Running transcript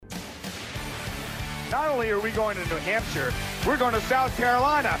Not only are we going to New Hampshire, we're going to South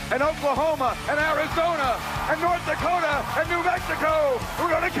Carolina and Oklahoma and Arizona and North Dakota and New Mexico. We're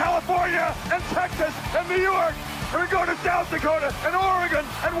going to California and Texas and New York. We're going to South Dakota and Oregon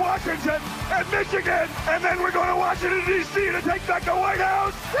and Washington and Michigan. And then we're going to Washington, D.C. to take back the White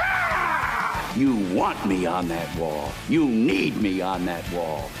House. Yeah! You want me on that wall. You need me on that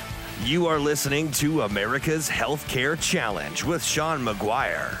wall. You are listening to America's Healthcare Challenge with Sean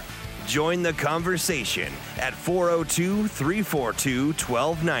McGuire. Join the conversation at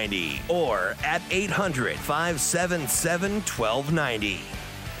 402-342-1290 or at 800-577-1290.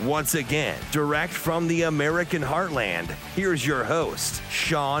 Once again, direct from the American heartland, here's your host,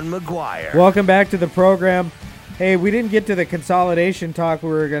 Sean McGuire. Welcome back to the program. Hey, we didn't get to the consolidation talk we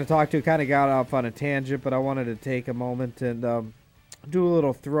were going to talk to. Kind of got off on a tangent, but I wanted to take a moment and do a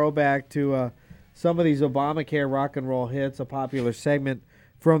little throwback to some of these Obamacare rock and roll hits, a popular segment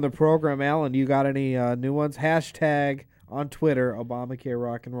from the program. Alan, you got any new ones? Hashtag on Twitter, Obamacare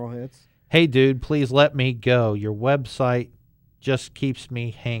rock and roll hits. Hey, dude, please let me go. Your website just keeps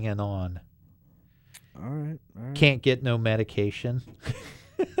me hanging on. All right. Can't get no medication.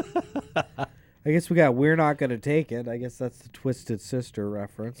 I guess we got We're Not Gonna Take It. I guess that's the Twisted Sister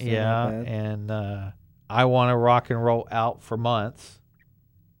reference. So yeah, and I Want to Rock and Roll Out for Months.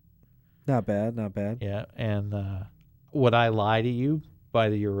 Not bad, not bad. Yeah, and Would I Lie to You by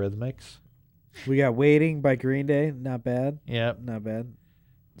the Eurythmics. We got Waiting by Green Day. Not bad. Yep. Not bad.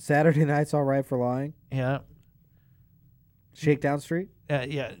 Saturday Night's All Right for Lying. Yeah. Shakedown Street.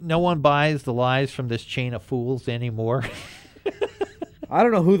 Yeah. No one buys the lies from this chain of fools anymore. I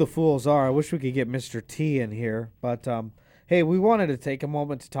don't know who the fools are. I wish we could get Mr. T in here. But, hey, we wanted to take a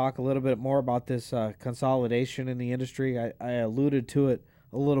moment to talk a little bit more about this consolidation in the industry. I alluded to it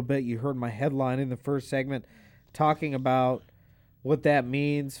a little bit. You heard my headline in the first segment talking about what that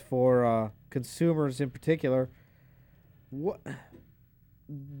means for consumers in particular. What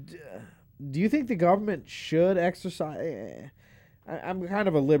do you think the government should exercise? I'm kind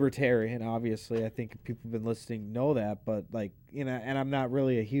of a libertarian, obviously. I think people who've been listening know that, but and I'm not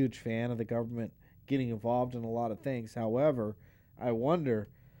really a huge fan of the government getting involved in a lot of things. However, I wonder,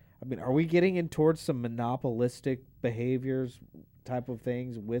 are we getting in towards some monopolistic behaviors type of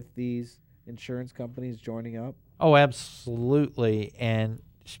things with these insurance companies joining up? Oh, absolutely. And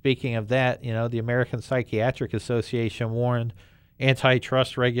speaking of that, the American Psychiatric Association warned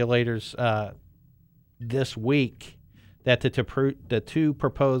antitrust regulators this week that the two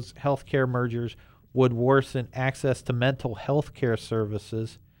proposed healthcare mergers would worsen access to mental health care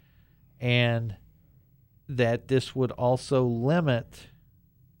services, and that this would also limit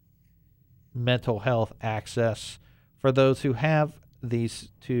mental health access for those who have these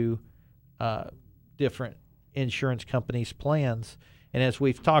two different insurance companies' plans. And as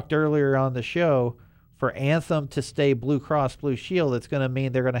we've talked earlier on the show, for Anthem to stay Blue Cross Blue Shield, it's going to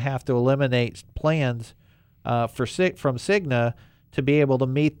mean they're going to have to eliminate plans from Cigna to be able to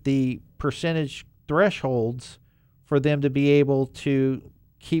meet the percentage thresholds for them to be able to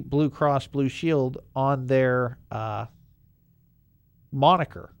keep Blue Cross Blue Shield on their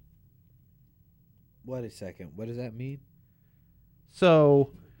moniker. Wait a second. What does that mean?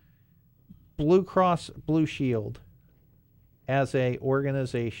 So Blue Cross Blue Shield as a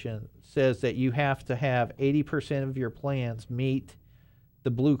organization says that you have to have 80% of your plans meet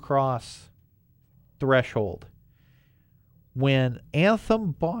the Blue Cross threshold. When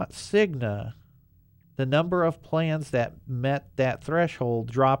Anthem bought Cigna, the number of plans that met that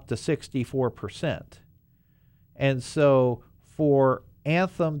threshold dropped to 64%. And so for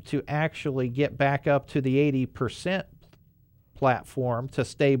Anthem to actually get back up to the 80% platform to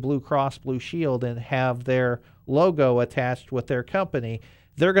stay Blue Cross Blue Shield and have their logo attached with their company,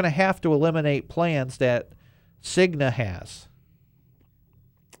 they're going to have to eliminate plans that Cigna has.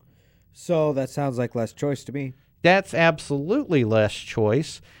 So that sounds like less choice to me. That's absolutely less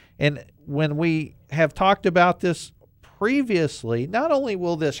choice. And when we have talked about this previously, not only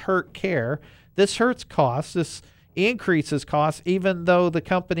will this hurt care, this hurts costs, this increases costs, even though the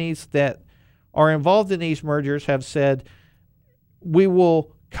companies that are involved in these mergers have said, we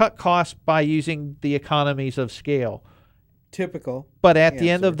will cut costs by using the economies of scale. Typical. But at the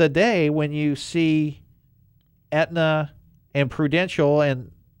end of the day, when you see Aetna and Prudential,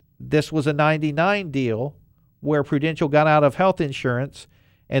 and this was a 99 deal where Prudential got out of health insurance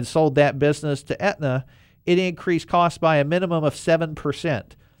and sold that business to Aetna, it increased costs by a minimum of 7%.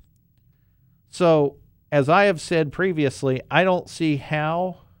 So, as I have said previously, I don't see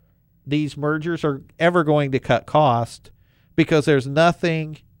how these mergers are ever going to cut costs, because there's no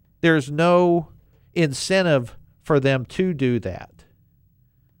incentive for them to do that.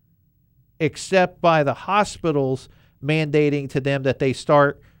 except by the hospitals mandating to them that they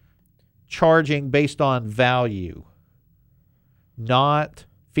start charging based on value, not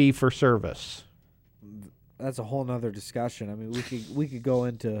fee for service. That's a whole nother discussion. I mean, we could go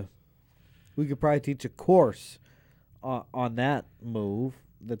into, we could probably teach a course on that move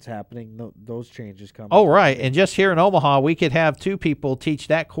that's happening. Those changes coming. Oh, right. And just here in Omaha, we could have 2 people teach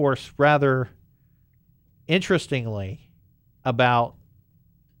that course rather interestingly about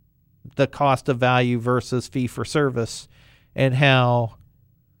the cost of value versus fee for service, and how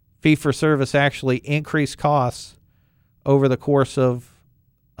fee for service actually increased costs over the course of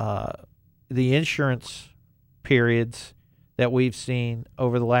the insurance periods that we've seen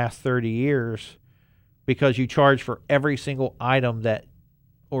over the last 30 years, because you charge for every single item that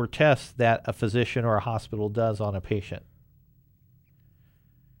or test that a physician or a hospital does on a patient.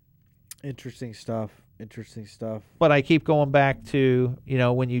 Interesting stuff. But I keep going back to,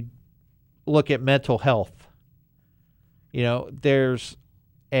 when you look at mental health, there's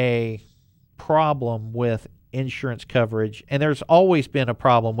a problem with insurance coverage, and there's always been a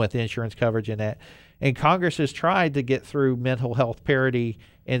problem with insurance coverage in that. And Congress has tried to get through mental health parity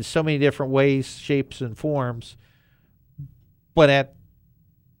in so many different ways, shapes, and forms, but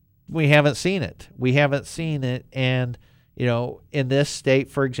we haven't seen it. And in this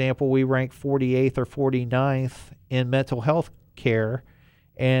state, for example, we rank 48th or 49th in mental health care,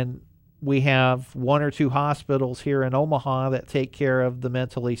 and we have 1 or 2 hospitals here in Omaha that take care of the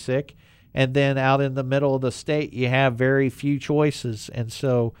mentally sick, and then out in the middle of the state, you have very few choices. And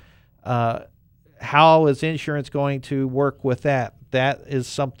so how is insurance going to work with that? That is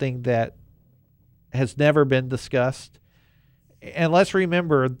something that has never been discussed. And let's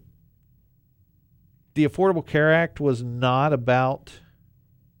remember, the Affordable Care Act was not about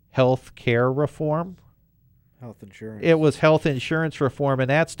health care reform. Health insurance. It was health insurance reform, and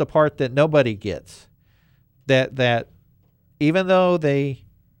that's the part that nobody gets. That even though they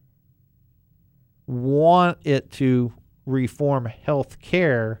want it to reform health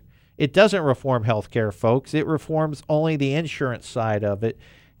care, it doesn't reform health care, folks. It reforms only the insurance side of it,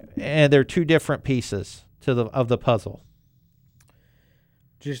 and they're 2 different pieces of the puzzle.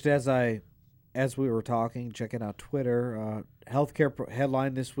 Just as we were talking, checking out Twitter, healthcare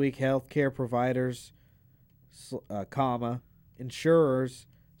headline this week: healthcare providers, insurers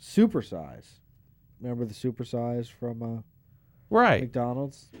supersize. Remember the supersize from right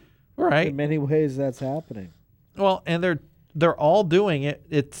McDonald's? Right. In many ways, that's happening. Well, and they're all doing it.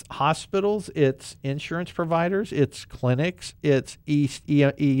 It's hospitals, it's insurance providers, it's clinics, it's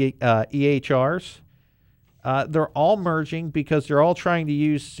EHRs. They're all merging because they're all trying to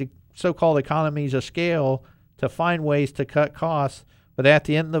use so-called economies of scale to find ways to cut costs. But at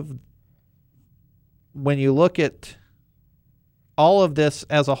the end of, when you look at all of this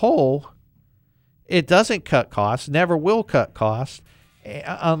as a whole, it doesn't cut costs, never will cut costs,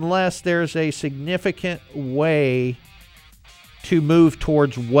 unless there's a significant way to move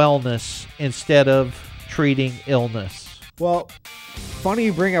towards wellness instead of treating illness. Well, funny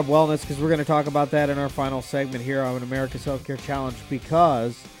you bring up wellness, because we're going to talk about that in our final segment here on America's Healthcare Challenge,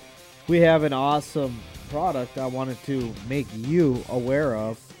 because we have an awesome product I wanted to make you aware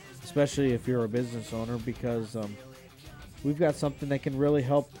of, especially if you're a business owner, because we've got something that can really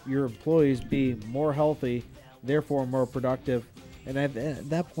help your employees be more healthy, therefore more productive, and at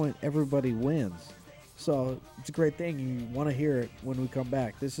that point, everybody wins. So it's a great thing. You want to hear it when we come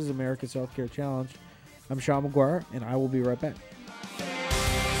back. This is America's Healthcare Challenge. I'm Sean McGuire, and I will be right back.